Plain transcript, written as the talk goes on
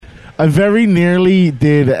I very nearly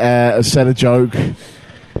did said a joke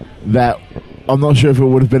that I'm not sure if it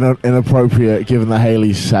would have been inappropriate given that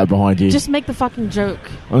Haley's sat behind you. Just make the fucking joke.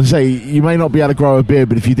 I was going to say, you may not be able to grow a beard,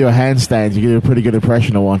 but if you do a handstand, you get a pretty good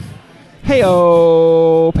impression of one.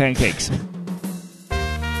 Hey-oh, pancakes.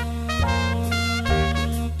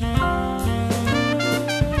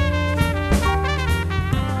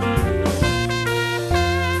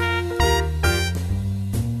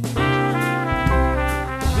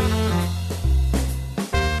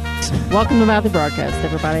 Welcome to Mouthy Broadcast,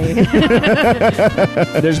 everybody.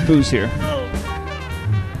 There's booze here.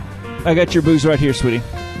 I got your booze right here, sweetie.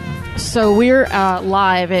 So we're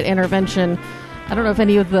live at Intervention. I don't know if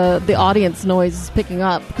any of the audience noise is picking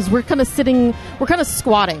up because we're kind of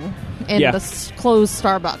squatting in the closed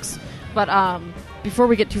Starbucks. But before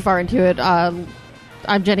we get too far into it, I'm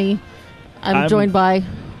Jenny. I'm joined by...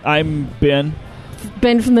 I'm Ben.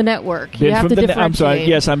 Ben from the network. Ben you have to differentiate. I'm sorry.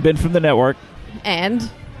 Yes, I'm Ben from the network.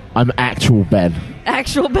 And... I'm actual Ben.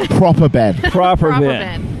 Actual Ben. Proper Ben. Proper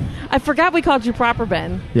Ben. I forgot we called you Proper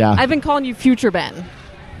Ben. Yeah. I've been calling you Future Ben.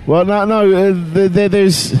 Well, no.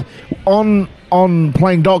 There's on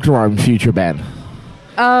playing Doctor, I'm Future Ben.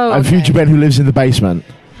 Oh, I'm Future Ben who lives in the basement.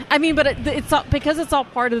 I mean, but it's all, because it's all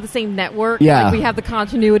part of the same network. Yeah. Like we have the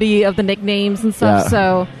continuity of the nicknames and stuff.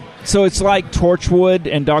 Yeah. So it's like Torchwood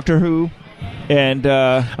and Doctor Who, and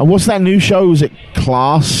what's that new show? Is it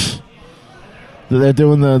Class? That they're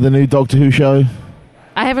doing the new Doctor Who show?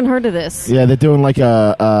 I haven't heard of this. Yeah, they're doing like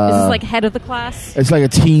a... Is this like Head of the Class? It's like a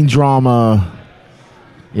teen drama.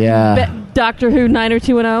 Yeah. Doctor Who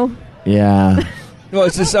 90210? Yeah. well,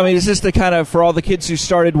 is this the kind of, for all the kids who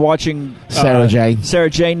started watching... Sarah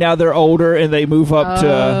Jane, now they're older and they move up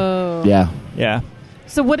to... Yeah.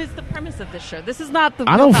 So what is the premise of this show? This is not the...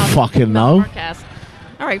 I don't fucking know. Podcast.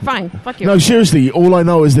 All right, fine. Fuck you. No, seriously, all I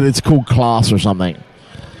know is that it's called Class or something.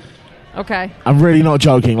 Okay. I'm really not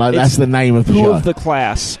joking. Like, that's the name of the show. Who of the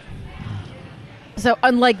class. So,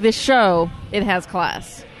 unlike this show, it has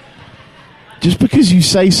class. Just because you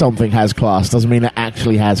say something has class doesn't mean it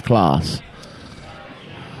actually has class.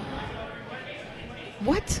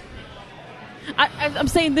 What? I'm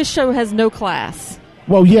saying this show has no class.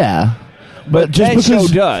 Well, yeah. But just because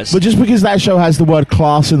show does. But just because that show has the word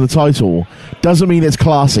class in the title doesn't mean it's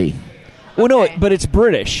classy. Well, no, but it's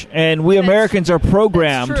British, and we Americans are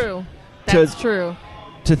programmed... That's true. That's true.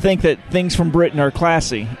 To think that things from Britain are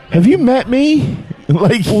classy. Have you met me?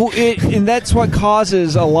 And that's what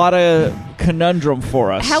causes a lot of conundrum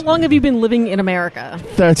for us. How long have you been living in America?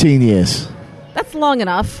 13 years. That's long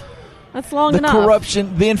enough. The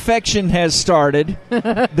corruption, the infection has started.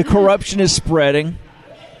 The corruption is spreading.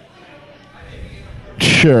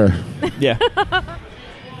 Sure. Yeah.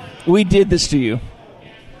 We did this to you.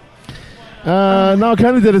 No, I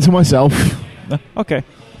kind of did it to myself. Okay.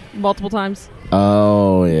 Multiple times?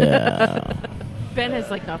 Oh, yeah. Ben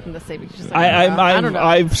has nothing to say. Because he's I don't know.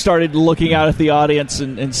 I've started looking out at the audience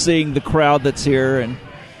and seeing the crowd that's here, and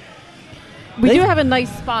we do have a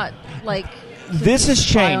nice spot. This has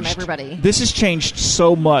changed. On everybody. This has changed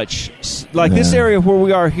so much. This area where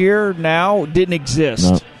we are here now didn't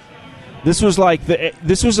exist. No. This was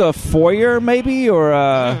this was a foyer maybe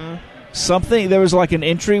or something. There was like an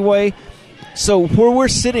entryway. So where we're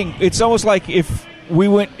sitting, it's almost like if we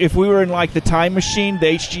were in the time machine, the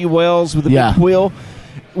H.G. Wells with the big wheel,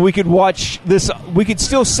 we could watch this. We could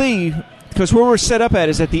still see, because where we're set up at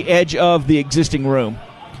is at the edge of the existing room.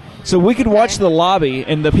 So we could watch the lobby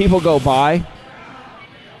and the people go by.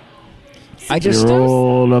 It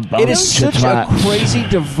is such a crazy,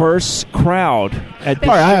 diverse crowd. All right,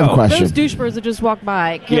 I have a question. Those douchebags that just walk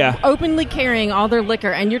by, openly carrying all their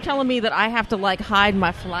liquor, and you're telling me that I have to hide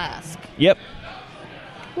my flask? Yep.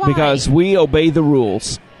 Why? Because we obey the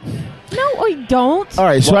rules. No, I don't. All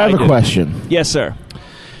right, so I have a question. Yes, sir.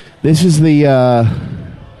 This is the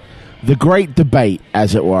great debate,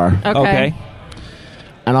 as it were. Okay.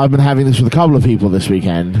 And I've been having this with a couple of people this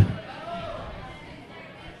weekend.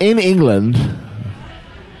 In England,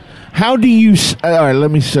 how do you say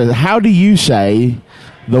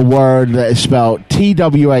the word that is spelled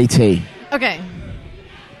TWAT? Okay.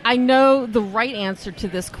 I know the right answer to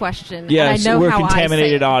this question. Yes, and I know we're how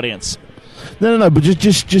contaminated I say audience. No, but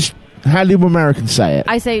just how do Americans say it?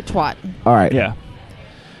 I say twat. All right. Yeah.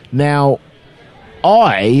 Now,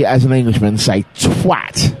 I, as an Englishman, say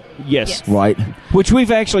twat. Yes. Right. Which we've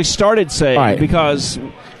actually started saying because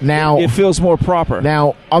now it feels more proper.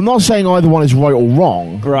 Now, I'm not saying either one is right or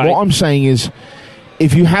wrong. Right. What I'm saying is,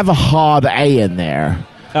 if you have a hard A in there,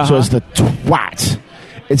 so it's the twat,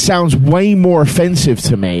 it sounds way more offensive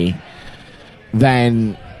to me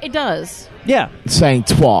than it does. Yeah. Saying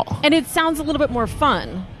twat. And it sounds a little bit more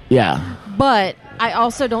fun. Yeah. But I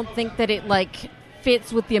also don't think that it, like,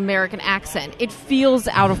 fits with the American accent. It feels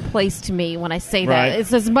out of place to me when I say that. Right.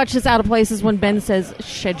 It's as much as out of place as when Ben says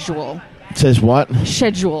schedule. It says what?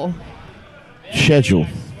 Schedule. Schedule.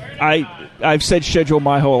 I've said schedule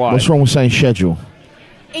my whole life. What's wrong with saying schedule?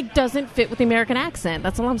 It doesn't fit with the American accent.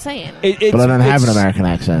 That's all I'm saying. But I don't have an American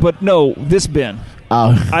accent. But no, this Ben.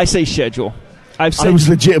 Oh. I say schedule. I've said I was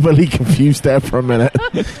legitimately confused there for a minute.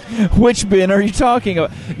 Which Ben are you talking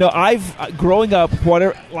about? No, I've growing up,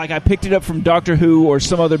 whatever. Like I picked it up from Doctor Who or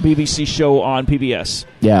some other BBC show on PBS,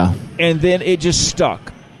 Yeah. and then it just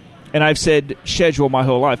stuck. And I've said schedule my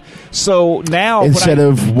whole life. So now Instead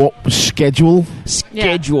of what? Schedule?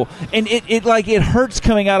 schedule, and it like it hurts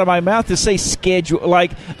coming out of my mouth to say schedule.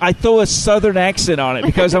 Like I throw a southern accent on it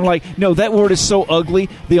because I'm like, no, that word is so ugly.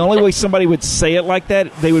 The only way somebody would say it like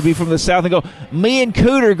that, they would be from the South and go, me and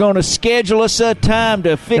Cooter going to schedule us a time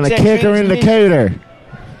to fix Gonna that kick her in the transmission."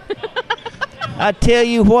 cooter. I tell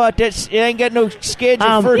you what, it ain't got no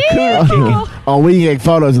schedule for a Cooter kicking. Oh, we can get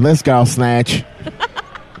photos of this girl snatch.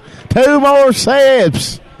 2 more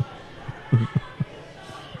sips.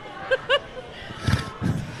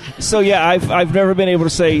 So yeah, I've never been able to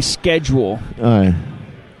say schedule All right.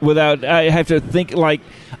 without. I have to think like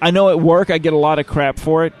I know at work I get a lot of crap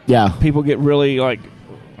for it. Yeah. People get really like,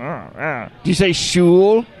 do you say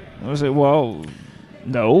shul? I say, well,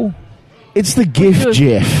 no. It's the GIF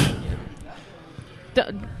GIF.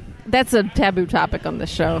 That's a taboo topic on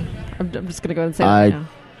this show. I'm just going to go and say I that now.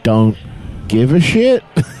 don't give a shit.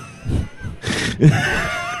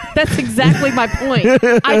 That's exactly my point.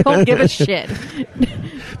 I don't give a shit.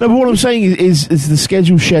 No, but what I'm saying is the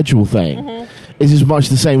schedule thing is as much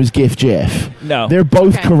the same as GIF GIF. No. They're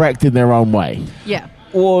both Okay. correct in their own way. Yeah.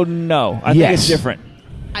 Well, no. I think Yes. it's different.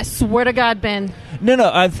 I swear to God, Ben.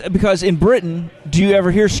 No. Because in Britain, do you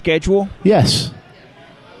ever hear schedule? Yes.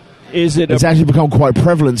 Is it? It's actually become quite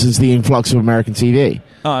prevalent since the influx of American TV.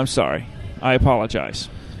 Oh, I'm sorry. I apologize.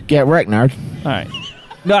 Get wrecked, nerd. All right.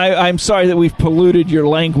 No, I'm sorry that we've polluted your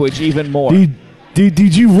language even more.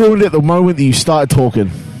 Did you ruin it the moment that you started talking?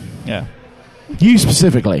 Yeah. You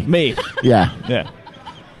specifically. Me. Yeah. Yeah.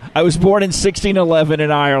 I was born in 1611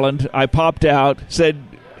 in Ireland. I popped out, said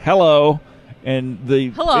hello, and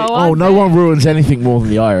the... Hello. Oh, I'm no Ben. one ruins anything more than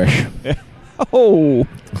the Irish. Oh.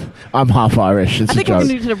 I'm half Irish. It's I a think we're joke.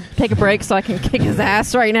 going to need to take a break so I can kick his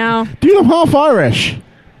ass right now. Dude, I'm half Irish.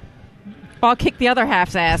 I'll kick the other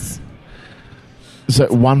half's ass. So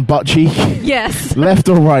one butt cheek? Yes. Left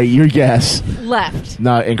or right? Your guess. Left.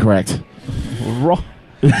 No, incorrect. Wrong.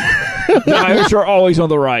 The Irish are always on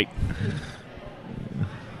the right.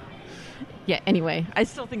 Yeah, anyway, I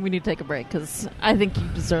still think we need to take a break because I think you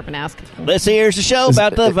deserve an ass kicking. This here's the show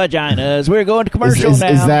about the vaginas. We're going to commercial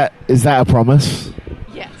now. Is that a promise?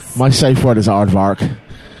 Yes. My safe word is aardvark.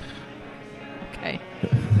 Okay.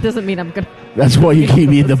 Doesn't mean I'm going to... That's why you keep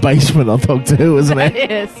me in the basement on Talk 2, isn't it?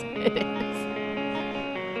 It is. It is.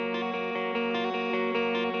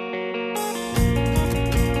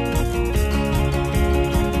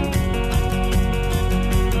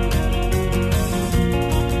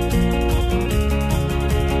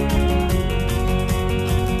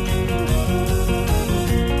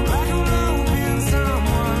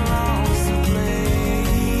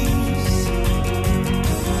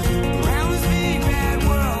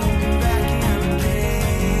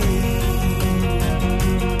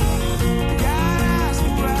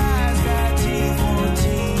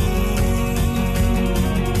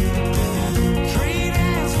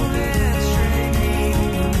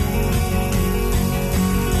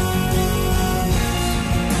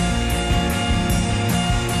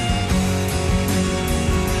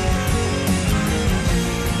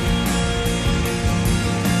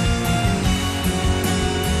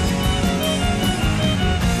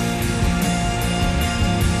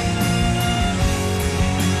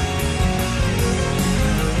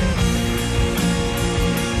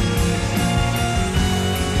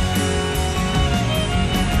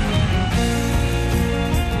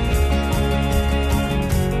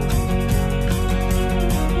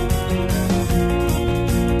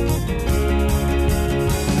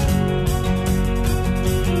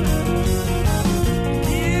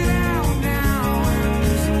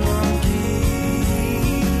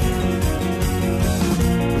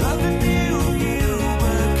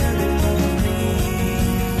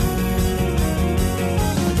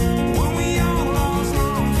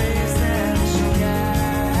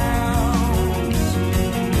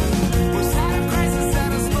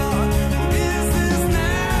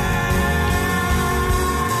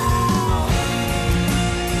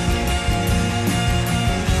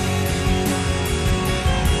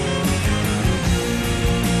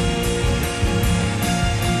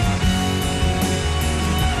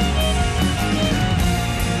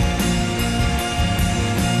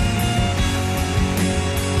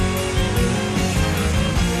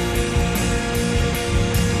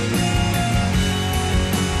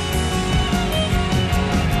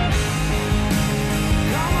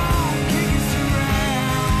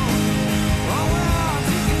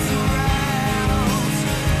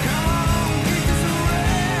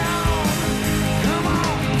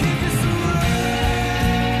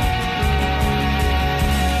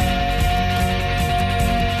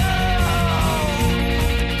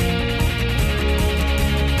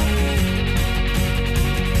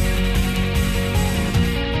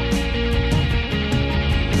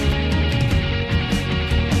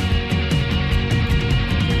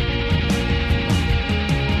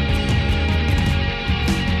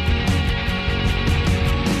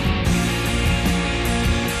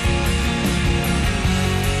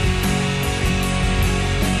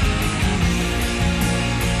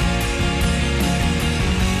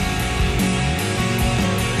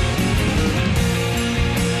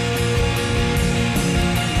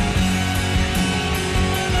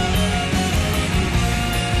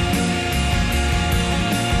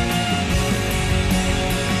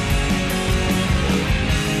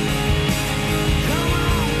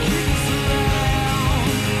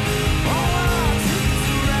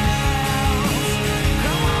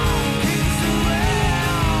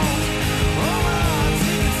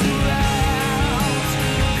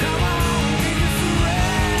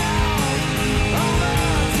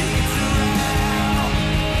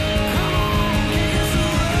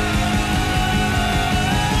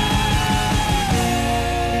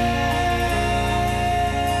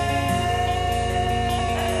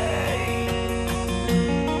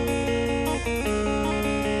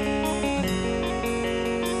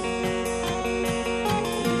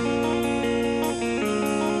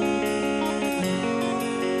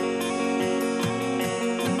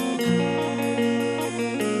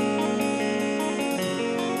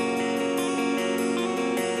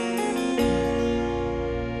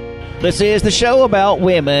 This is the show about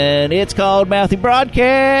women. It's called Mouthy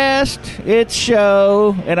Broadcast. It's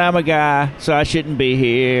show, and I'm a guy, so I shouldn't be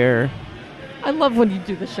here. I love when you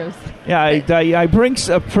do the shows. Yeah, I bring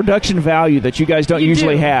a production value that you guys don't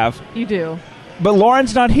usually have. You do. But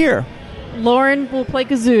Lauren's not here. Lauren will play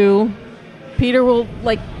kazoo. Peter will,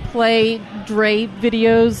 play Dre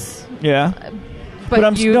videos. Yeah. But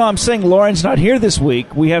I'm saying Lauren's not here this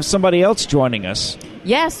week. We have somebody else joining us.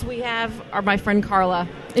 Yes, we have my friend Carla.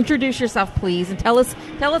 Introduce yourself, please, and tell us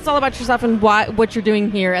all about yourself and what you're doing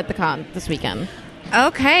here at the con this weekend.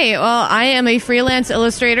 Okay, well, I am a freelance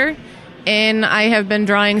illustrator, and I have been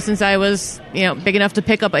drawing since I was, big enough to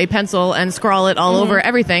pick up a pencil and scrawl it all over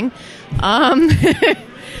everything.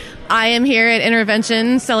 I am here at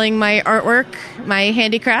Intervention selling my artwork, my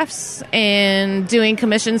handicrafts, and doing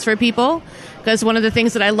commissions for people. Because one of the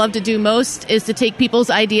things that I love to do most is to take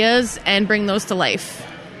people's ideas and bring those to life.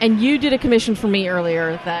 And you did a commission for me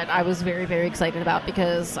earlier that I was very, very excited about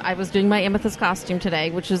because I was doing my Amethyst costume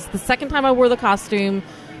today, which is the second time I wore the costume,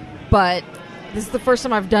 but this is the first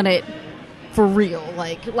time I've done it for real.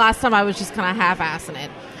 Last time I was just kind of half-assing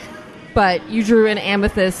it. But you drew an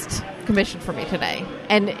Amethyst commission for me today,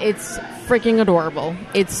 and it's freaking adorable.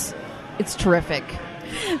 It's terrific.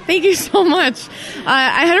 Thank you so much.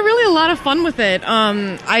 I had a lot of fun with it.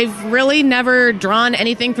 I've really never drawn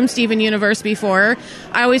anything from Steven Universe before.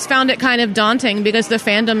 I always found it kind of daunting because the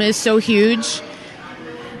fandom is so huge.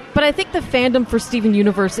 But I think the fandom for Steven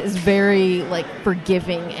Universe is very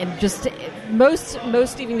forgiving, and just most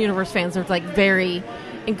Steven Universe fans are very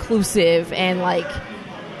inclusive and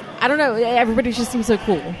I don't know, everybody just seems so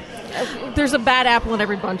cool. There's a bad apple in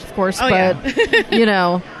every bunch, of course, but,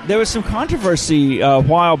 There was some controversy a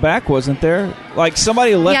while back, wasn't there?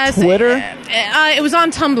 Somebody left Twitter? It was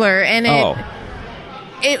on Tumblr, and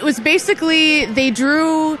it was basically, they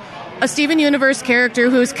drew a Steven Universe character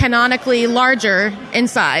who's canonically larger in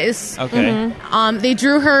size. Okay. Mm-hmm. They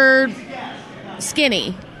drew her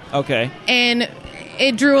skinny. Okay. And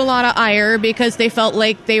it drew a lot of ire because they felt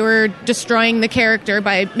like they were destroying the character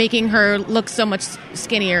by making her look so much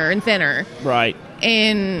skinnier and thinner. Right.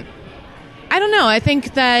 And I don't know. I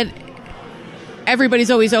think that everybody's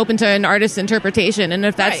always open to an artist's interpretation. And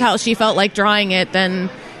if that's how she felt like drawing it, then,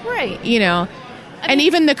 And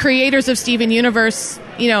even the creators of Steven Universe,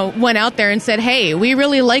 went out there and said, hey, we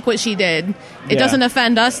really like what she did. It doesn't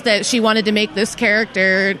offend us that she wanted to make this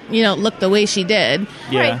character, look the way she did.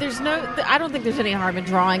 Yeah. Right. I don't think there's any harm in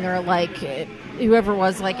drawing her whoever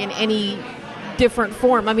was in any different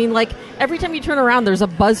form. I mean, every time you turn around, there's a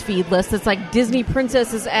BuzzFeed list that's Disney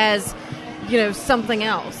princesses as, something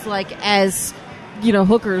else, as,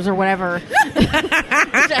 hookers or whatever. Which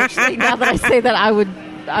actually, now that I say that,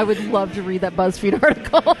 I would love to read that BuzzFeed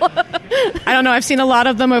article. I don't know. I've seen a lot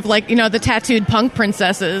of them of the tattooed punk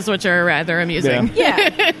princesses, which are rather amusing.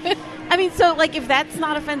 Yeah. I mean, so if that's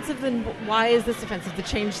not offensive, then why is this offensive? To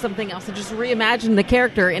change something else and just reimagine the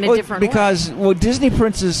character in a different way? Disney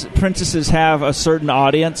princesses have a certain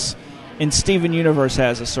audience, and Steven Universe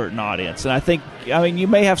has a certain audience. And you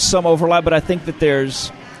may have some overlap, but I think that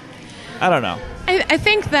there's, I don't know. I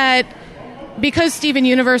think that because Steven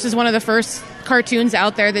Universe is one of the first cartoons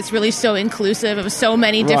out there that's really so inclusive of so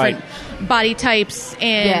many different body types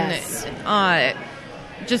and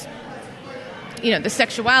just the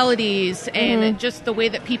sexualities and just the way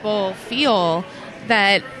that people feel,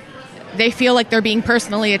 that they feel like they're being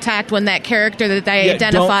personally attacked when that character that they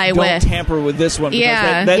identify with. Don't tamper with this one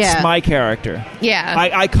because that's my character. Yeah.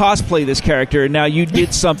 I cosplay this character, and now you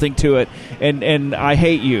did something to it, and I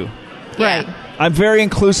hate you. Right. I'm very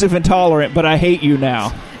inclusive and tolerant, but I hate you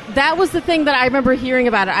now. That was the thing that I remember hearing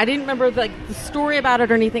about it. I didn't remember the story about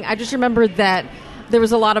it or anything. I just remembered that there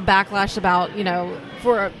was a lot of backlash about,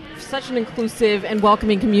 for such an inclusive and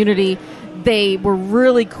welcoming community, they were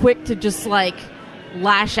really quick to just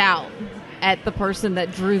lash out at the person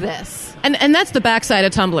that drew this. And that's the backside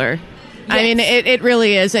of Tumblr. Yes. I mean, it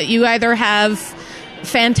really is that you either have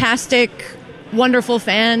fantastic, wonderful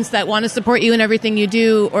fans that want to support you in everything you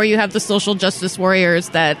do, or you have the social justice warriors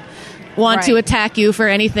that want to attack you for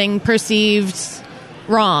anything perceived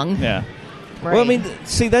wrong. Yeah. Right. Well, I mean,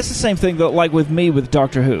 see, that's the same thing, though, with me with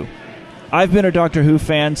Doctor Who. I've been a Doctor Who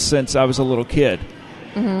fan since I was a little kid.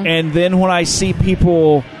 Mm-hmm. And then when I see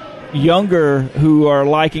people younger who are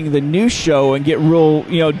liking the new show and get real,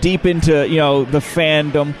 deep into, the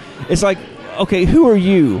fandom, it's okay, who are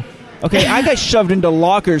you? Okay, I got shoved into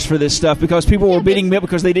lockers for this stuff because people were beating me up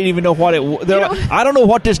because they didn't even know what it was. I don't know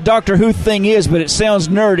what this Doctor Who thing is, but it sounds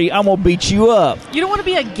nerdy. I'm going to beat you up. You don't want to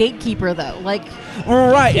be a gatekeeper, though.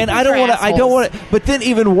 Right, and I don't want to. But then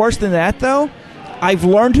even worse than that, though, I've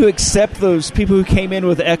learned to accept those people who came in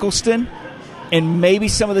with Eccleston and maybe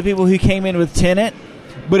some of the people who came in with Tennant.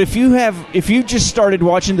 But if you just started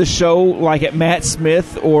watching the show like at Matt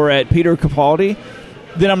Smith or at Peter Capaldi,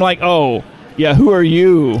 then I'm like, oh, yeah, who are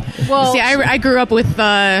you? Well, see, I grew up with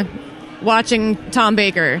watching Tom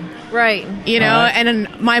Baker. Right. You know,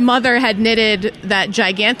 and my mother had knitted that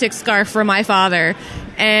gigantic scarf for my father,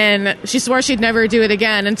 and she swore she'd never do it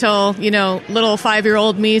again until, you know, little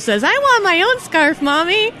 5-year-old me says, I want my own scarf,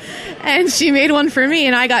 Mommy. And she made one for me,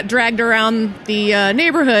 and I got dragged around the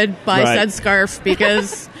neighborhood by said scarf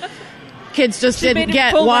because kids just didn't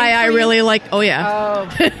get why I really like,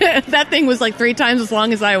 that thing was like 3 times as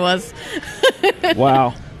long as I was.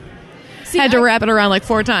 Wow. See, had to wrap it around like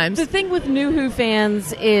 4 times. The thing with New Who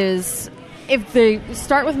fans is if they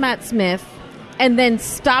start with Matt Smith and then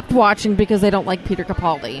stopped watching because they don't like Peter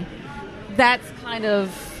Capaldi, that's kind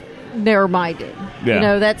of narrow-minded. Yeah. You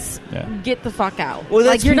know, that's get the fuck out. Well,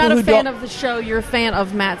 like, you're not a fan of the show, you're a fan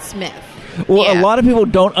of Matt Smith. Well, a lot of people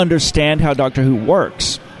don't understand how Doctor Who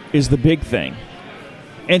works is the big thing.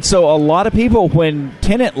 And so a lot of people, when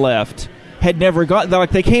Tennant left, had never gotten, like,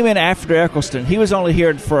 they came in after Eccleston. He was only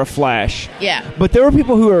here for a flash. Yeah. But there were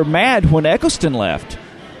people who were mad when Eccleston left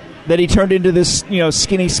that he turned into this, you know,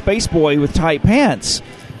 skinny space boy with tight pants.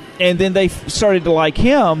 And then they started to like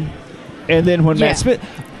him. And then when Matt Smith,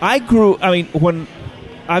 when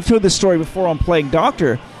I've told this story before on Playing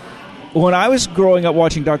Doctor, when I was growing up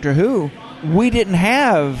watching Doctor Who, we didn't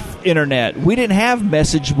have internet. We didn't have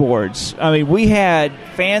message boards. I mean, we had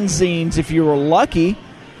fanzines if you were lucky.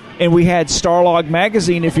 And we had Starlog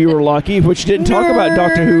magazine, if you were lucky, which didn't talk about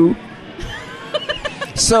Doctor Who.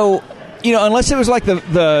 So, you know, unless it was like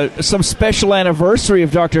the some special anniversary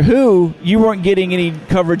of Doctor Who, you weren't getting any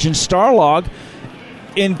coverage in Starlog.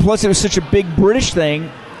 And plus, it was such a big British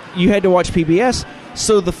thing, you had to watch PBS.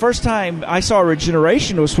 So the first time I saw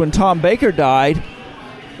Regeneration was when Tom Baker died.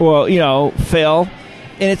 Well, you know, fell.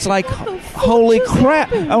 And it's like, holy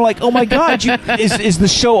crap. I'm like, oh, my God, is the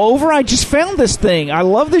show over? I just found this thing. I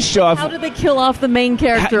love this show. How did they kill off the main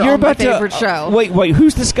character on my favorite show? Wait,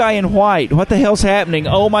 who's this guy in white? What the hell's happening?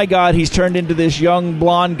 Oh, my God, he's turned into this young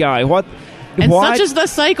blonde guy. What? And such is the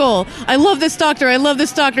cycle. I love this doctor. I love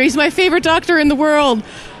this doctor. He's my favorite doctor in the world.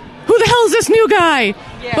 Who the hell is this new guy?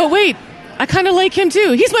 Yeah. But wait, I kind of like him,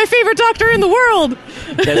 too. He's my favorite doctor in the world.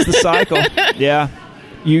 That's the cycle. Yeah.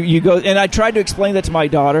 You go, and I tried to explain that to my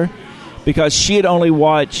daughter because she had only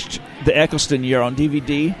watched the Eccleston year on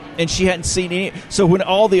DVD, and she hadn't seen any. So when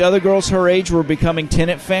all the other girls her age were becoming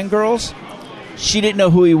Tennant fangirls, she didn't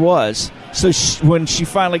know who he was. So when she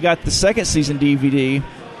finally got the second season DVD,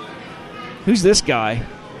 who's this guy?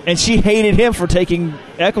 And she hated him for taking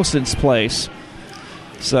Eccleston's place.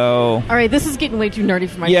 So, all right, this is getting way too nerdy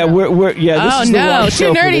for my show. Yeah, this is the wrong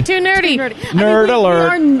show too nerdy. Nerd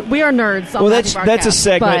alert. We are nerds. On that's a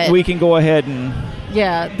segment we can go ahead and.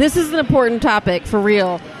 Yeah, this is an important topic for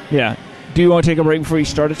real. Yeah. Do you want to take a break before you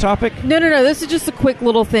start a topic? No. This is just a quick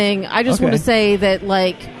little thing. I just want to say that,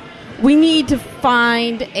 like, we need to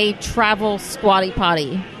find a travel squatty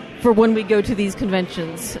potty for when we go to these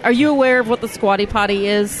conventions. Are you aware of what the squatty potty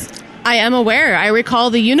is? I am aware. I recall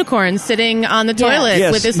the unicorn sitting on the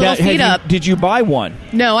toilet with his little feet up. Did you buy one?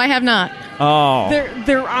 No, I have not. Oh.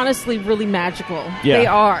 They're honestly really magical. Yeah. They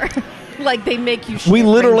are. Like, they make you shit. We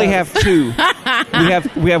literally have 2.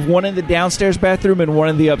 we have one in the downstairs bathroom and one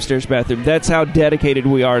in the upstairs bathroom. That's how dedicated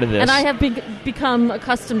we are to this. And I have become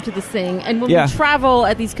accustomed to this thing. And when we travel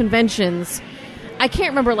at these conventions, I can't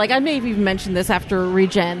remember, like, I may have even mentioned this after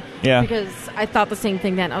Regen. Yeah. Because I thought the same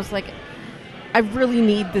thing then. I was like, I really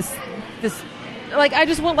need this, like, I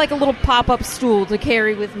just want, like, a little pop-up stool to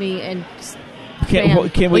carry with me and just,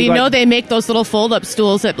 can we, they make those little fold-up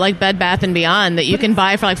stools at, like, Bed Bath & Beyond that you can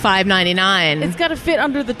buy for, like, $5.99. It's got to fit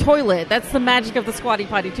under the toilet. That's the magic of the squatty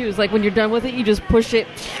potty, too. It's like when you're done with it, you just push it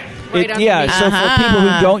right underneath. Yeah, so for people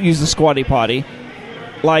who don't use the squatty potty,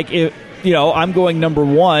 like, if, you know, I'm going number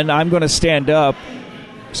 1, I'm going to stand up,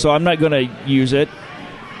 so I'm not going to use it.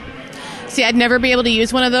 See, I'd never be able to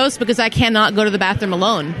use one of those because I cannot go to the bathroom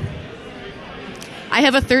alone. I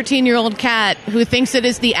have a 13-year-old cat who thinks it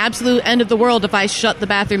is the absolute end of the world if I shut the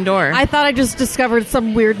bathroom door. I thought I just discovered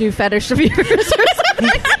some weird new fetish of yours or something.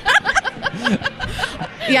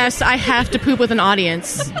 Yes, I have to poop with an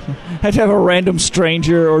audience. Have to have a random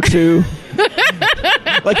stranger or two.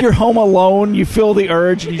 Like you're home alone, you feel the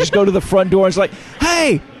urge, and you just go to the front door and it's like,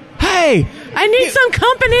 hey, I need some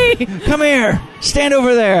company. Come here, stand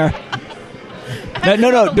over there.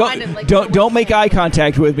 No, don't make eye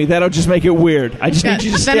contact with me. That'll just make it weird. I just need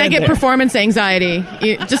you to stand there. Then I get performance anxiety.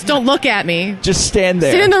 Just don't look at me. Just stand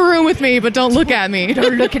there. Sit in the room with me, but don't look at me.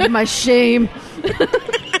 Don't look into my shame.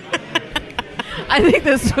 I think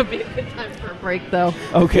this would be a good time for a break, though.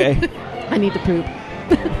 Okay. I need to poop.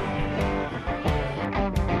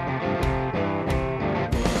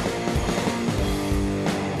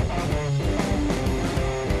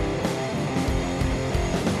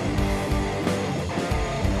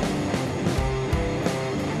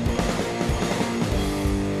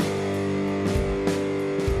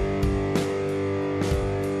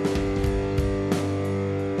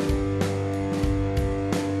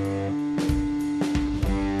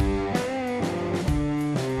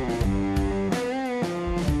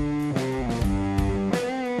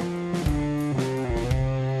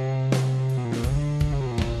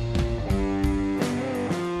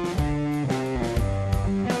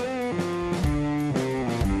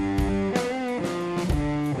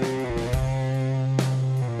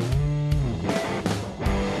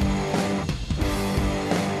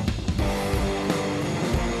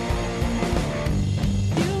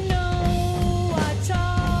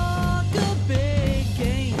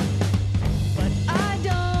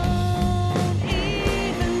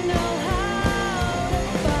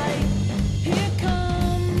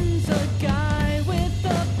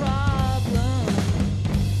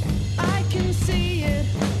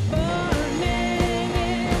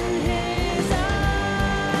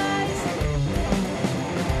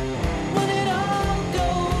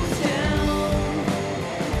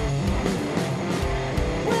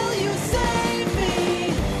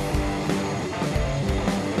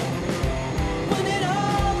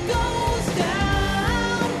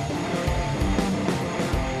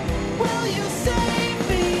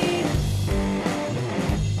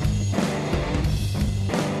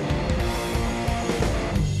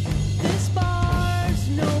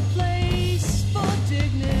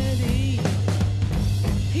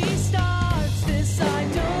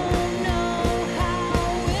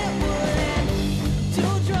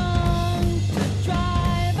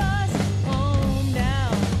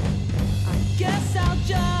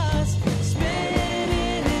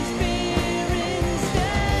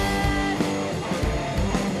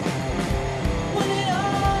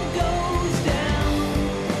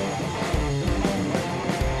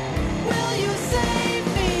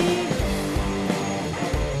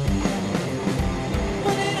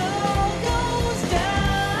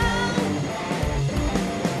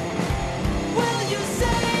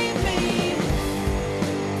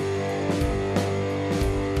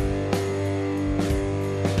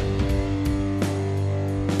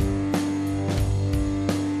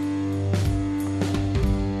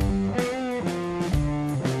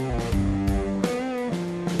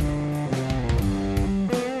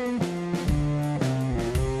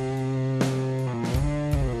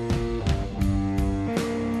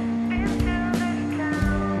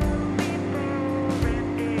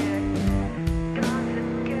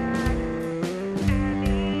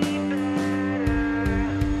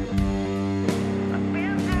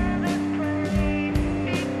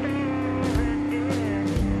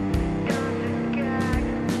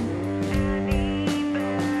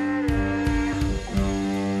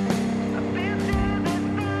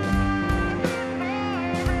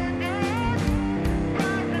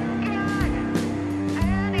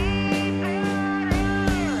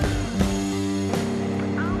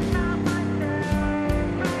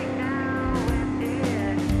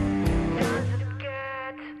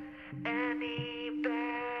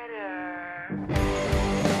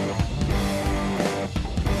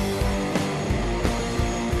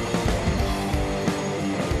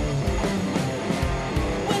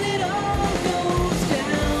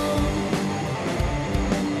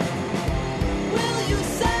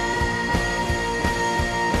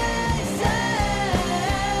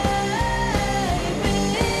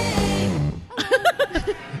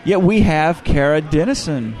 Yeah, we have Kara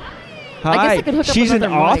Dennison. Hi. I guess I could hook up She's an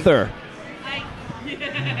another mic. author.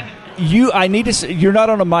 I need to. You're not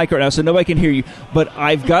on a mic right now, so nobody can hear you. But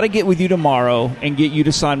I've got to get with you tomorrow and get you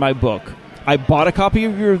to sign my book. I bought a copy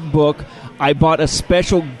of your book. I bought a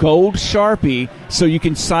special gold Sharpie so you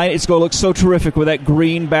can sign it. It's going to look so terrific with that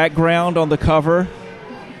green background on the cover.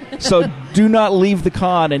 So do not leave the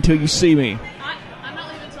con until you see me. I'm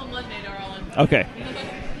not leaving until Monday, darling. Okay.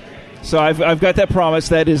 So I've got that promise.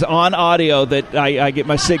 That is on audio that I get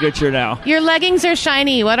my signature now. Your leggings are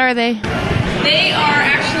shiny. What are they? They are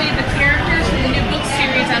actually the characters from the new book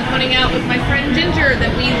series I'm putting out with my friend Ginger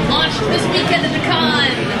that we launched this weekend at the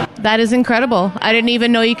con. That is incredible. I didn't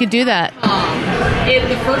even know you could do that.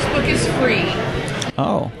 The first book is free.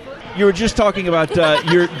 Oh. You were just talking about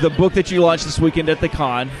the book that you launched this weekend at the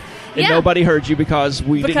con. and nobody heard you because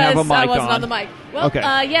we didn't have a mic I wasn't on. on the mic. Well,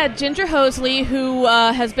 Okay. Ginger Hosley, who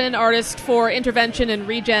has been an artist for Intervention and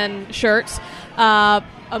Regen shirts,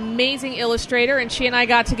 amazing illustrator, and she and I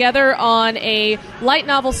got together on a light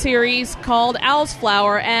novel series called Owl's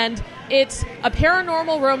Flower, and it's a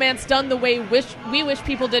paranormal romance done the way we wish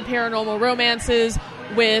people did paranormal romances,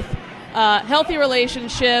 with healthy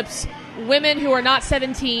relationships, women who are not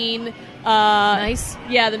 17. Nice.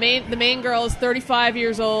 Yeah, the main girl is 35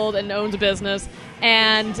 years old and owns a business,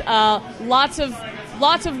 and lots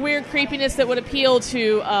of weird creepiness that would appeal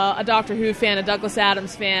to a Doctor Who fan, a Douglas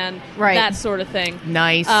Adams fan, Right. that sort of thing.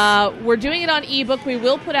 Nice. We're doing it on ebook. We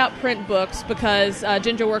will put out print books because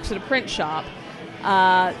Ginger works at a print shop.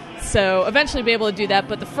 So eventually be able to do that.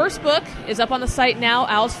 But the first book is up on the site now,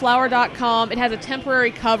 owlsflower.com. It has a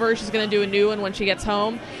temporary cover. She's going to do a new one when she gets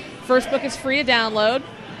home. First book is free to download.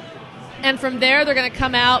 And from there, they're going to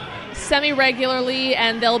come out semi-regularly,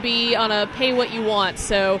 and they'll be on a pay-what-you-want.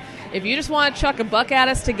 So if you just want to chuck a buck at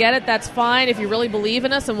us to get it, that's fine. If you really believe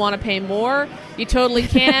in us and want to pay more, you totally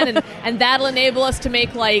can. and that'll enable us to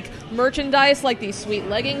make, like, merchandise, like these sweet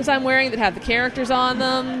leggings I'm wearing that have the characters on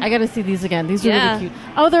them. I got to see these again. These are Yeah. really cute.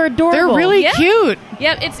 Oh, they're adorable. They're really Yeah. cute.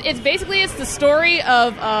 Yeah, it's basically the story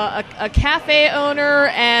of a cafe owner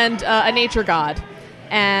and a nature god.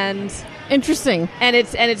 And interesting. And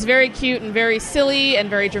it's very cute and very silly and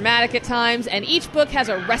very dramatic at times. And each book has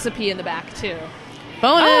a recipe in the back too.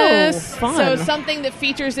 Bonus. Oh, fun. So something that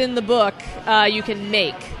features in the book you can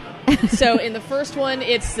make. So in the first one,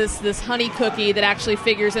 it's this honey cookie that actually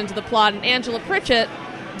figures into the plot, and Angela Pritchett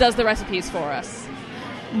does the recipes for us.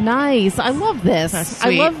 Nice. I love this. That's I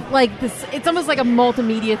sweet. love like this. It's almost like a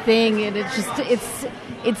multimedia thing, and it's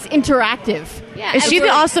interactive. Yeah, Is she the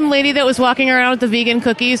awesome lady that was walking around with the vegan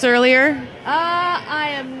cookies earlier?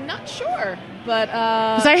 I am not sure, but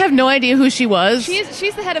Because I have no idea who she was.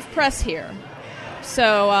 she's the head of press here.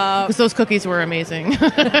 So Because those cookies were amazing.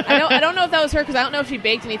 I don't know if that was her, because I don't know if she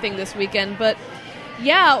baked anything this weekend, but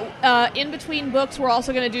yeah, in between books, we're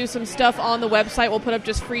also going to do some stuff on the website. We'll put up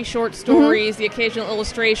just free short stories, the occasional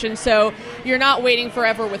illustration, so you're not waiting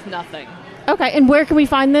forever with nothing. Okay, and where can we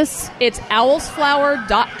find this? It's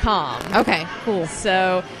owlsflower.com. Okay, cool.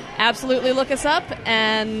 So absolutely look us up,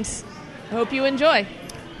 and hope you enjoy.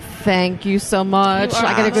 Thank you so much. You are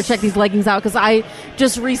I gotta go awesome. check these leggings out because I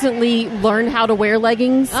just recently learned how to wear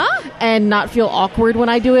leggings and not feel awkward when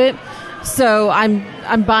I do it. So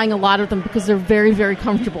I'm buying a lot of them because they're very, very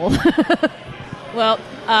comfortable. Well,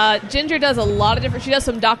 Ginger does a lot of different. She does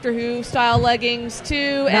some Doctor Who style leggings too,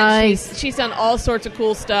 and Nice. she's done all sorts of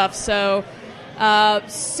cool stuff. So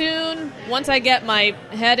soon, once I get my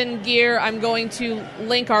head in gear, I'm going to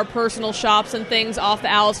link our personal shops and things off the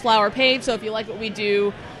Owl's Flower page. So if you like what we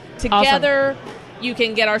do together, you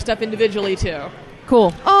can get our stuff individually too.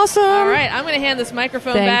 Cool. Awesome. All right, I'm going to hand this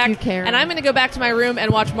microphone Thank back, you, Karen. and I'm going to go back to my room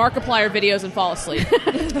and watch Markiplier videos and fall asleep.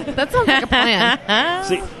 That sounds like a plan.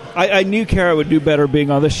 See, I knew Kara would do better being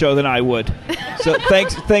on this show than I would. So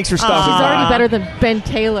thanks for stopping He's by. already better than Ben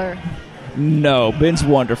Taylor. No, Ben's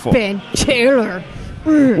wonderful. Ben Taylor.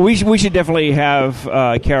 We should definitely have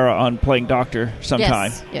Kara on playing Doctor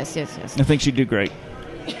sometime. Yes. I think she'd do great.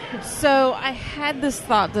 So I had this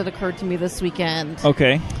thought that occurred to me this weekend.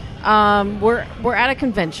 Okay. We're at a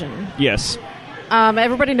convention. Yes.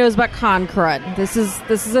 Everybody knows about con crud. This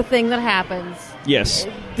is a thing that happens. Yes.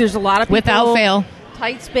 There's a lot of people, Without fail.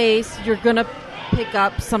 tight space. You're gonna pick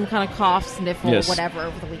up some kind of cough, sniffle, Yes. whatever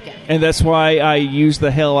over the weekend. And that's why I use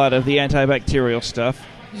the hell out of the antibacterial stuff.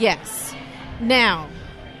 Yes. Now,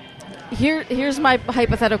 here's my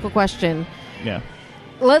hypothetical question. Yeah.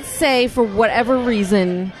 Let's say for whatever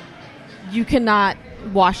reason you cannot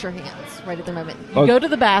wash your hands right at the moment. You Oh. go to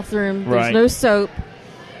the bathroom. There's Right. no soap.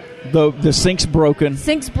 The sink's broken.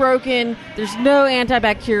 Sink's broken. There's no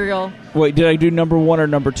antibacterial. Wait, did I do number 1 or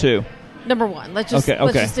number 2? Number one. Let's just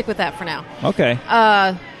stick with that for now. Okay.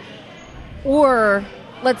 Or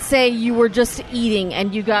let's say you were just eating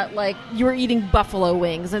and you were eating buffalo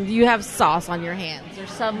wings and you have sauce on your hands or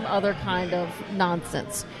some other kind of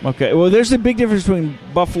nonsense. Okay. Well, there's a big difference between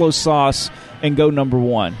buffalo sauce and go number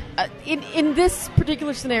 1. In this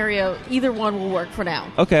particular scenario, either one will work for now.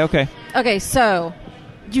 Okay. Okay, so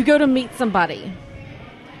you go to meet somebody,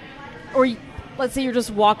 or let's say you're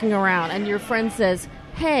just walking around and your friend says,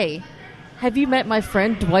 "Hey, have you met my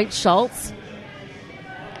friend Dwight Schultz?"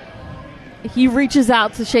 He reaches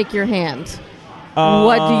out to shake your hand.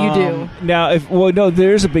 What do you do? Now,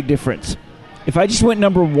 there's a big difference. If I just went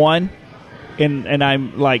number 1 and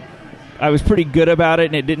I'm like, I was pretty good about it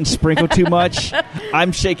and it didn't sprinkle too much,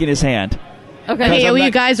 I'm shaking his hand. Okay. Hey,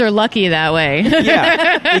 you guys are lucky that way.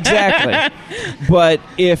 Yeah, exactly. But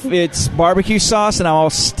if it's barbecue sauce and I'm all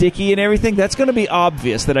sticky and everything, that's going to be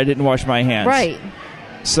obvious that I didn't wash my hands. Right.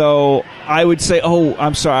 So I would say, "Oh,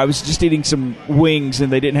 I'm sorry. I was just eating some wings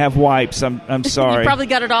and they didn't have wipes. I'm sorry." You probably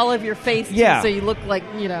got it all over your face, too, Yeah. so you look like,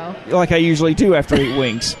 like I usually do after I eat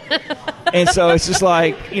wings. And so it's just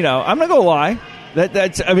like, I'm not going to lie.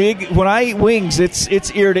 When I eat wings,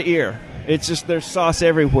 it's ear to ear. It's just there's sauce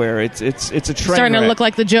everywhere. It's a train Starting wreck. to look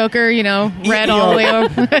like the Joker, red all the way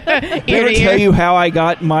over. Ear to tell you how I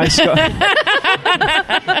got my scar.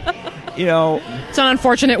 It's an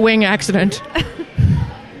unfortunate wing accident.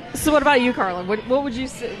 So what about you, Carlin? What would you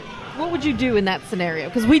say? What would you do in that scenario?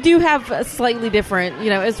 Because we do have a slightly different,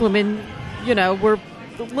 as women, we're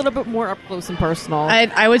a little bit more up close and personal.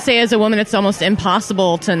 I would say as a woman, it's almost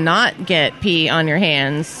impossible to not get pee on your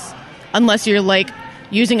hands unless you're like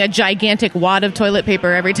using a gigantic wad of toilet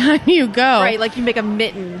paper every time you go. Right, like you make a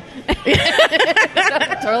mitten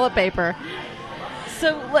toilet paper.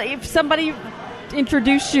 So like, if somebody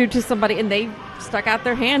introduced you to somebody and they stuck out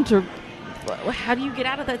their hand to, how do you get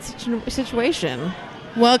out of that situation?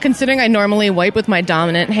 Well, considering I normally wipe with my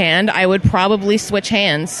dominant hand, I would probably switch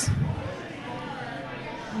hands.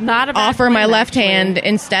 Not a bad offer plan, my left actually. hand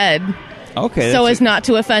instead. Okay. So as not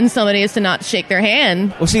to offend somebody, is to not shake their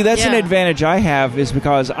hand. Well, see, that's an Yeah. advantage I have is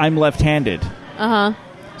because I'm left-handed. Uh-huh.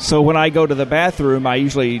 So when I go to the bathroom, I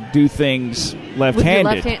usually do things With your left-handed.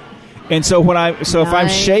 left hand. And so if I'm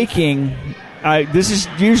Nice. shaking, this is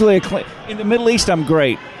usually in the Middle East. I'm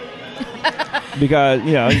great because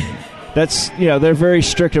that's they're very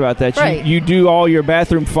strict about that. Right. You do all your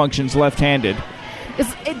bathroom functions left-handed.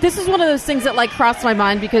 This is one of those things that like crossed my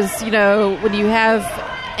mind because when you have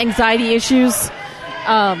anxiety issues,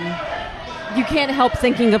 you can't help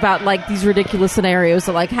thinking about like these ridiculous scenarios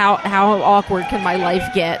of like how awkward can my life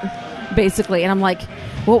get, basically. And I'm like,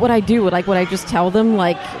 what would I do? Would I just tell them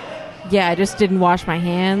like, yeah, I just didn't wash my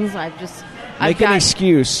hands. Make an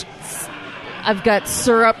excuse. I've got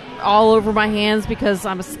syrup all over my hands because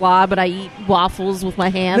I'm a slob, but I eat waffles with my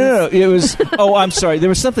hands. No, it was. Oh, I'm sorry. There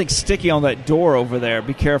was something sticky on that door over there.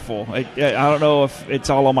 Be careful. I don't know if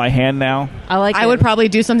it's all on my hand now. I would probably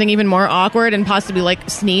do something even more awkward and possibly like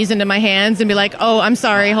sneeze into my hands and be like, "Oh, I'm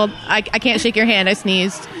sorry. Hold, I can't shake your hand. I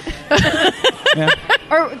sneezed." Yeah.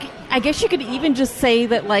 Or I guess you could even just say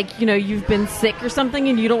that like you've been sick or something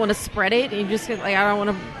and you don't want to spread it, and you just like I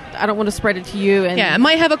don't want to spread it to you. And Yeah, I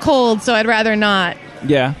might have a cold, so I'd rather not.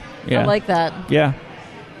 Yeah. Yeah. I like that. Yeah.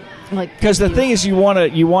 Like Because the thing is, you want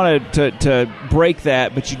to break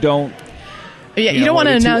that, but you don't. Yeah, You you don't don't want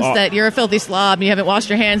to wanna be too announce that you're a filthy slob and you haven't washed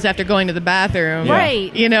your hands after going to the bathroom. Yeah.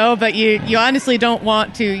 Right. But you honestly don't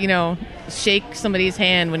want to, shake somebody's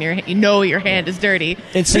hand when your hand is dirty.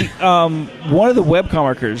 And see, one of the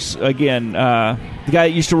webcomicers, again, the guy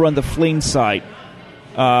that used to run the Fleen site,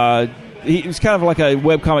 he was kind of like a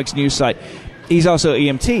webcomics news site. He's also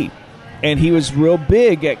EMT, and he was real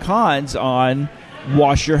big at cons on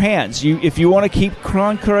wash your hands. If you want to keep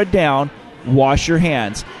Kronkura down, wash your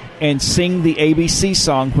hands and sing the ABC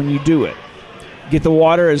song when you do it. Get the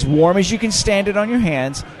water as warm as you can stand it on your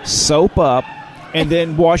hands, soap up, and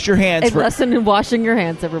then wash your hands. a lesson in washing your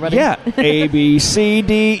hands, everybody. Yeah, A, B, C,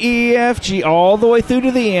 D, E, F, G, all the way through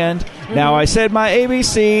to the end. Mm-hmm. Now I said my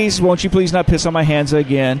ABCs. Won't you please not piss on my hands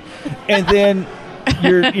again? And then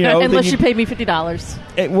Unless you pay me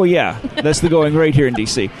 $50. well, yeah, that's the going rate here in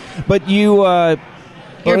DC. But you, that's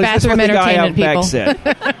what bathroom the guy out entertainment back people.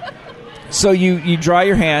 said. So you dry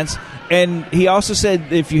your hands, and he also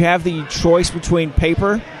said if you have the choice between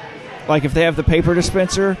paper, like if they have the paper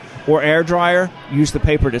dispenser or air dryer, use the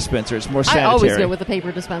paper dispenser. It's more sanitary. I always go with the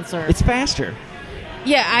paper dispenser. It's faster.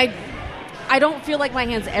 Yeah, I don't feel like my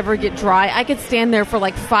hands ever get dry. I could stand there for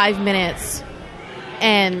like 5 minutes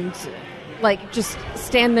and like just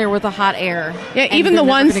stand there with the hot air. Yeah, and even the they're never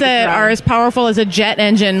ones gonna get that dry. are as powerful as a jet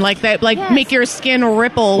engine, like that, like Yes. make your skin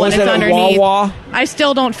ripple when Was it's that a underneath. Wawa? I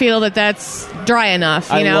still don't feel that that's dry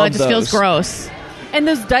enough. I It love just feels those. gross. And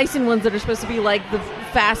those Dyson ones that are supposed to be like the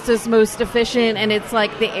fastest, most efficient, and it's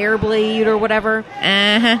like the air blade or whatever.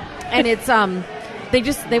 Uh-huh. And it's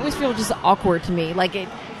they always feel just awkward to me. Like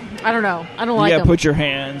I don't know. I don't like You them. gotta put your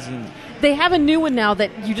hands and. They have a new one now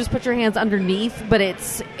that you just put your hands underneath, but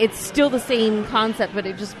it's still the same concept, but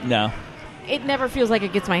it never feels like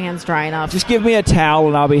it gets my hands dry enough. Just give me a towel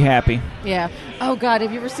and I'll be happy. Yeah. Oh God,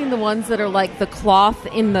 have you ever seen the ones that are like the cloth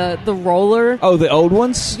in the roller? Oh, the old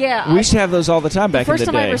ones? Yeah, We used to have those all the time back in First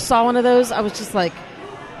the time I day. ever saw one of those, I was just like,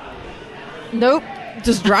 nope.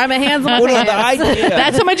 just dry my hands on my Well, the pants. idea,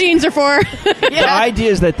 That's what my jeans are for. the idea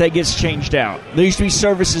is that gets changed out. There used to be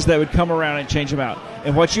services that would come around and change them out.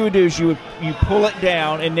 And what you would do is you pull it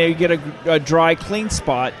down, and then you get a dry, clean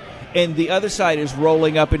spot, and the other side is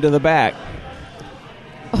rolling up into the back.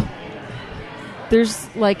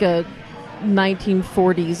 There's like a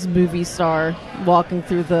 1940s movie star walking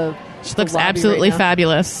through the. She looks lobby absolutely right now.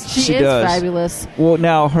 fabulous. She is does. fabulous. Well,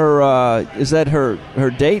 now is that her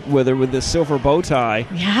date with her with the silver bow tie?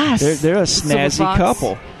 Yes. They're a snazzy fox.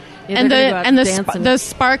 couple. Yeah, And they're gonna go out dancing. the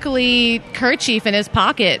sparkly kerchief in his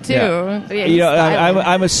pocket too. Yeah. Yeah, You know, he's styling.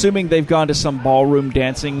 I'm assuming they've gone to some ballroom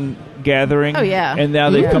dancing gathering. Oh, yeah. And now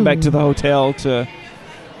they've come back to the hotel to.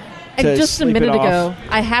 And to just a sleep it minute off. ago,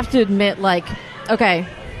 I have to admit, like, okay,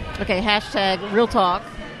 hashtag real talk.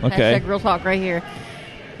 Okay. Hashtag real talk right here.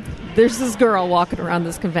 There's this girl walking around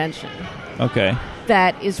this convention Okay.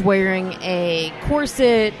 that is wearing a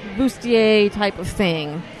corset, bustier type of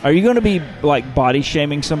thing. Are you going to be like body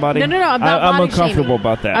shaming somebody? No, I'm not I'm body uncomfortable shaming.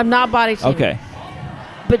 about that. I'm not body shaming. Okay.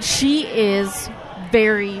 But she is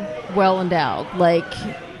very well endowed. Like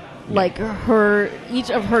each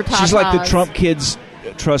of her tatas. She's like the Trump Kids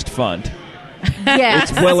Trust Fund. Yeah.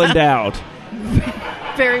 It's well endowed.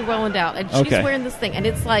 Very well endowed. And she's Okay. wearing this thing. And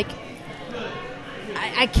it's like,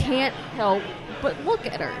 I can't help but look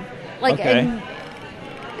at her. Like, Okay. and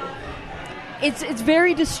it's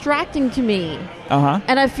very distracting to me. Uh-huh.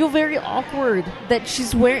 And I feel very awkward that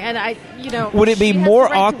she's wearing, and Would it be she has more the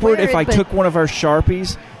right to awkward wear if it, I but- took one of our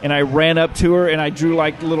Sharpies and I ran up to her and I drew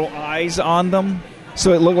like little eyes on them?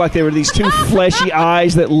 So it looked like they were these two fleshy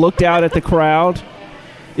eyes that looked out at the crowd?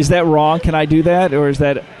 Is that wrong? Can I do that? Or is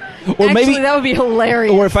that... Or Actually, maybe... that would be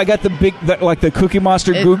hilarious. Or if I got like the Cookie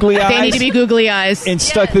Monster googly eyes... They need to be googly eyes. and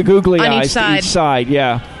stuck the googly On each eyes to side. each side,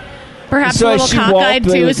 yeah. Perhaps So a as little she cockeyed walked,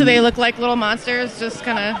 they too, would- so they look like little monsters. Just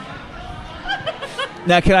kind of.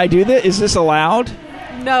 Now, can I do that? Is this allowed?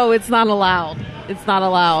 No, it's not allowed. It's not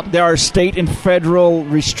allowed. There are state and federal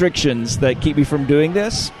restrictions that keep me from doing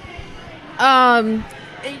this.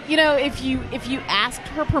 If you asked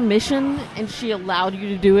her permission and she allowed you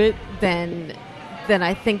to do it, then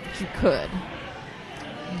I think that you could.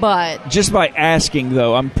 But Just by asking,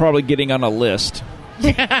 though, I'm probably getting on a list.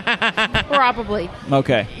 probably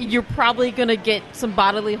Okay. you're probably going to get some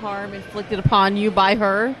bodily harm inflicted upon you by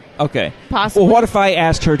her. Okay. Possibly. Well, what if I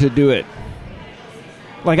asked her to do it?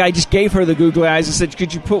 Like, I just gave her the googly eyes and said,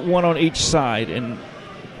 could you put one on each side and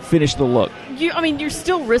finish the look? You're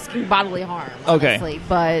still risking bodily harm, Okay. honestly,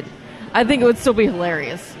 but I think it would still be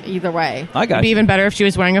hilarious either way. I got It'd be you. even better if she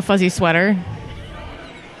was wearing a fuzzy sweater.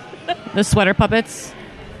 The sweater puppets.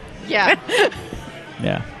 Yeah.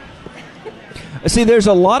 Yeah. See, there's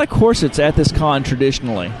a lot of corsets at this con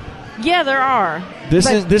traditionally. Yeah, there are. This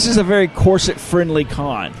But is a very corset-friendly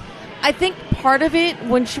con. I think part of it,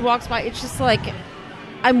 when she walks by, it's just like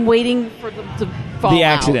I'm waiting for them to fall The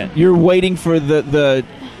out. accident. You're waiting for the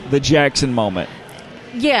Jackson moment.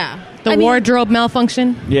 Yeah. The wardrobe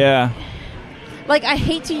malfunction. Yeah. Like, I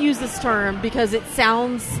hate to use this term because it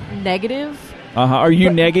sounds negative. Uh-huh. Are you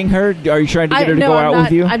negging her? Are you trying to get her to go I'm out not,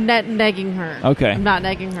 with you? I'm not negging her. Okay. I'm not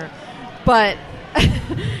negging her. But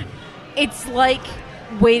it's like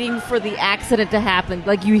waiting for the accident to happen.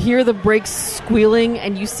 Like, you hear the brakes squealing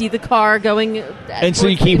and you see the car going. And so towards you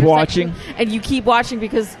the keep intersection, watching? And you keep watching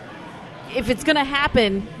because if it's going to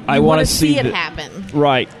happen, I you wanna want to see it the- happen.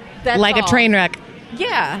 Right. That's Like a all. train wreck.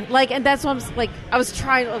 Yeah, like, and that's what I was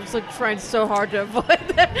trying so hard to avoid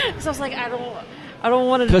that. So I was like, I don't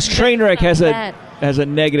want to. Because train wreck has a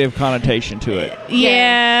negative connotation to it.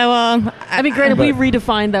 Yeah, well, I mean, granted, we But-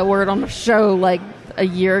 redefined that word on the show like a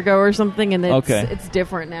year ago or something, and Okay. it's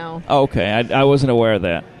different now. Okay, I wasn't aware of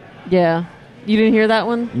that. Yeah, you didn't hear that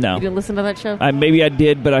one? No. You didn't listen to that show? Maybe I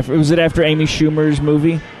did, but was it after Amy Schumer's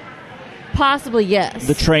movie, Possibly, yes.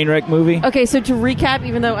 the train wreck movie? Okay, so to recap,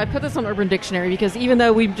 even though I put this on Urban Dictionary, because even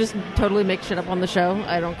though we just totally make shit up on the show,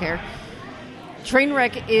 I don't care. Train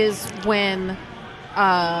wreck is when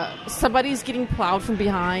somebody's getting plowed from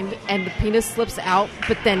behind and the penis slips out,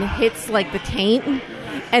 but then hits like the taint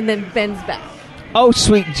and then bends back. Oh,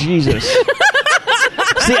 sweet Jesus.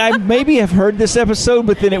 See, I maybe have heard this episode,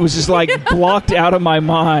 but then it was just like blocked out of my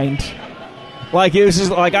mind. Like, it was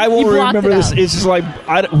just like, I won't You blocked remember it this. out. It's just like,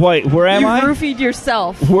 wait, where am You I? roofied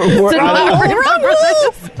yourself. Where- So I, now you remember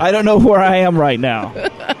this. I don't know where I am right now.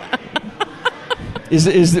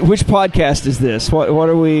 Which podcast is this? What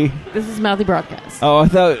are we? This is Mouthy Broadcast. Oh, I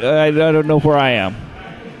thought I don't know where I am.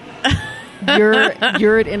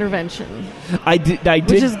 You're at intervention, I did.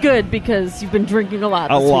 which is good because you've been drinking a lot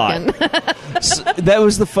A this lot. weekend. That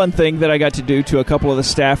was the fun thing that I got to do to a couple of the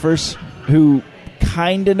staffers who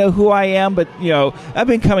kind of know who I am, but I've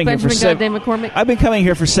been coming Benjamin here for Goddamn McCormick. I've been coming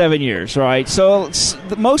here for 7 years, right? So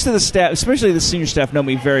most of the staff, especially the senior staff, know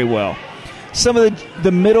me very well. Some of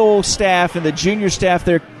the middle staff and the junior staff,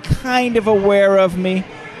 they're kind of aware of me.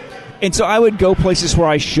 And so I would go places where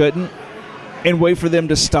I shouldn't and wait for them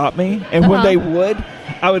to stop me. And when they would,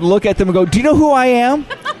 I would look at them and go, "Do you know who I am?"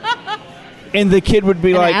 And the kid would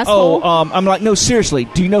be like, asshole? I'm like, "No, seriously,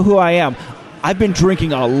 do you know who I am? I've been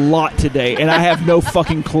drinking a lot today, and I have no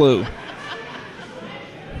fucking clue."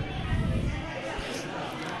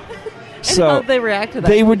 So how did they react to that?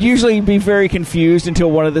 They would usually be very confused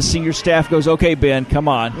until one of the senior staff goes, "Okay, Ben, come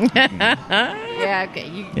on." Yeah, okay.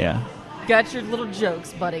 You got your little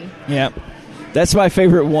jokes, buddy. Yeah. That's my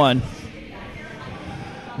favorite one.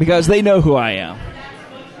 Because they know who I am.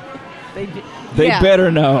 They do. They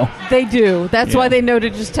better know. They do. That's why they know to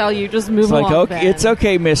just tell you, just move along. Like, okay, it's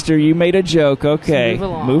okay, mister. You made a joke. Okay.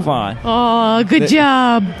 Move on. Oh, good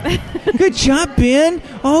job. Good job, Ben.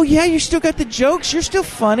 Oh, yeah, you still got the jokes. You're still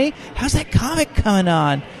funny. How's that comic coming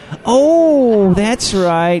on? Oh, that's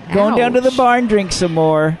right. Going down to the bar and drink some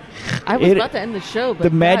more. I was about to end the show, but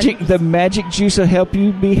the magic juice will help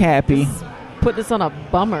you be happy. Put this on a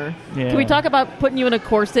bummer. Yeah. Can we talk about putting you in a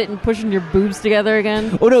corset and pushing your boobs together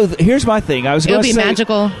again? Oh no! Here's my thing. It'll be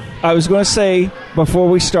magical. I was going to say before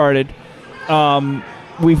we started,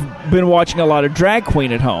 we've been watching a lot of Drag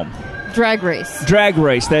Queen at home. Drag Race. Drag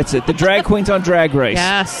Race. That's it. The drag queens on Drag Race.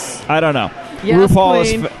 Yes. I don't know. Yes, RuPaul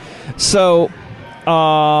queen. is. So,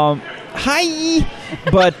 hi,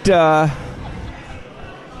 but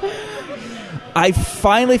I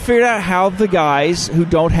finally figured out how the guys who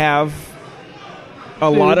don't have a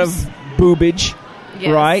lot of boobage,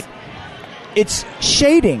 right? It's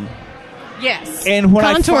shading. Yes. And when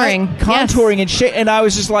contouring. and I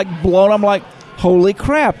was just like blown. I'm like, holy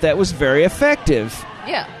crap, that was very effective.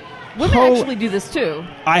 Yeah. Women actually do this too.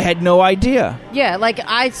 I had no idea. Yeah, like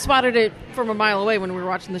I spotted it from a mile away when we were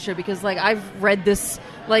watching the show because like I've read this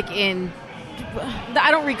like in I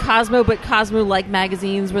don't read Cosmo, but Cosmo like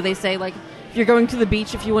magazines where they say like if you're going to the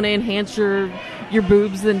beach, if you want to enhance your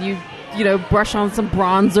boobs, then you brush on some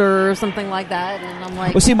bronzer or something like that. And I'm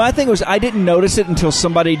like, well, see, my thing was I didn't notice it until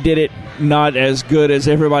somebody did it not as good as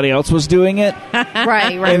everybody else was doing it.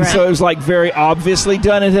 right. And so it was like very obviously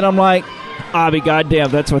done, and then I'm like, I'll be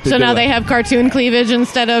goddamn, that's what they're doing. So now they have cartoon cleavage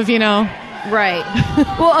instead of, Right.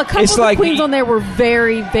 Well, a couple of the queens on there were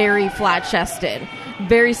very, very flat-chested.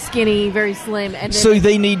 Very skinny, very slim. And so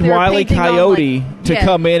they need Wile E. Coyote to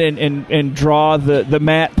come in and draw the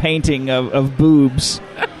matte painting of boobs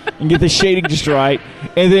and get the shading just right.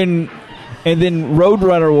 And then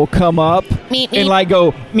Roadrunner will come up and like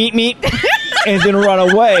go, meet, and then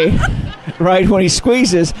run away. Right when he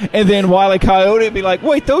squeezes, and then Wile E. Coyote will be like,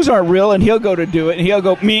 "Wait, those aren't real," and he'll go to do it, and he'll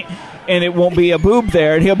go me, and it won't be a boob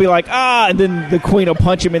there, and he'll be like, "Ah!" and then the queen will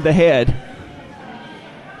punch him in the head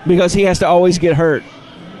because he has to always get hurt.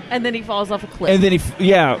 And then he falls off a cliff. And then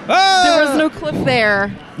there was no cliff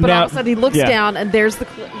there, but now, all of a sudden he looks down, and there's the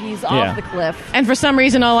he's off the cliff. And for some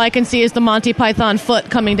reason, all I can see is the Monty Python foot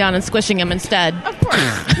coming down and squishing him instead. Of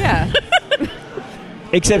course, yeah.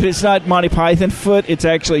 Except it's not Monty Python foot; it's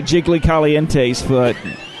actually Jiggly Caliente's foot.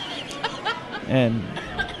 And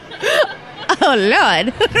oh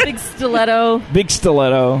Lord, big stiletto.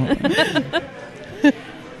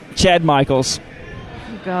 Chad Michaels.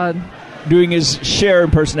 Oh, God. Doing his Cher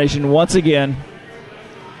impersonation once again.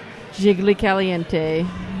 Jiggly Caliente.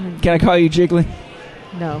 Can I call you Jiggly?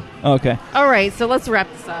 No. Okay. All right, so let's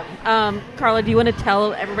wrap this up. Carla, do you want to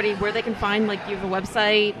tell everybody where they can find, like, you have a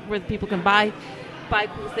website where people can buy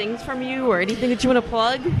cool things from you or anything that you want to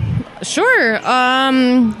plug? Sure.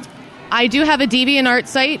 I do have a DeviantArt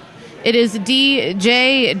site. It is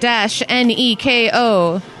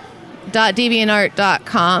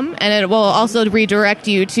dj-neko.deviantart.com, and it will also redirect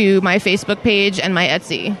you to my Facebook page and my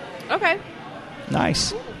Etsy. Okay.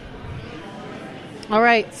 Nice. All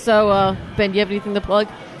right, so, Ben, do you have anything to plug?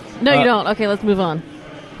 No, you don't. Okay, let's move on.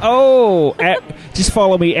 Oh, just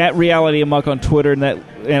follow me at Reality Amok on Twitter,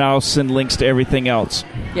 and I'll send links to everything else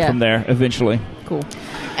from there eventually. Cool.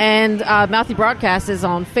 And Mouthy Broadcast is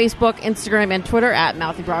on Facebook, Instagram, and Twitter at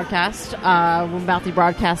Mouthy Broadcast.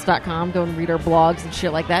 MouthyBroadcast.com. Go and read our blogs and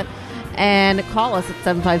shit like that. And call us at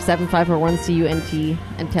 757-541-CUNT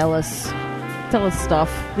and tell us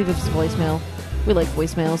stuff. Leave us a voicemail. We like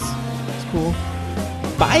voicemails. It's cool.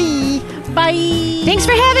 Bye. Bye. Thanks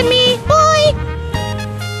for having me. Bye.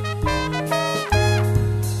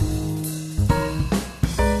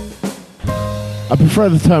 I prefer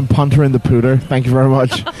the term punter in the pooter. Thank you very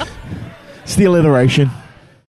much. It's the alliteration.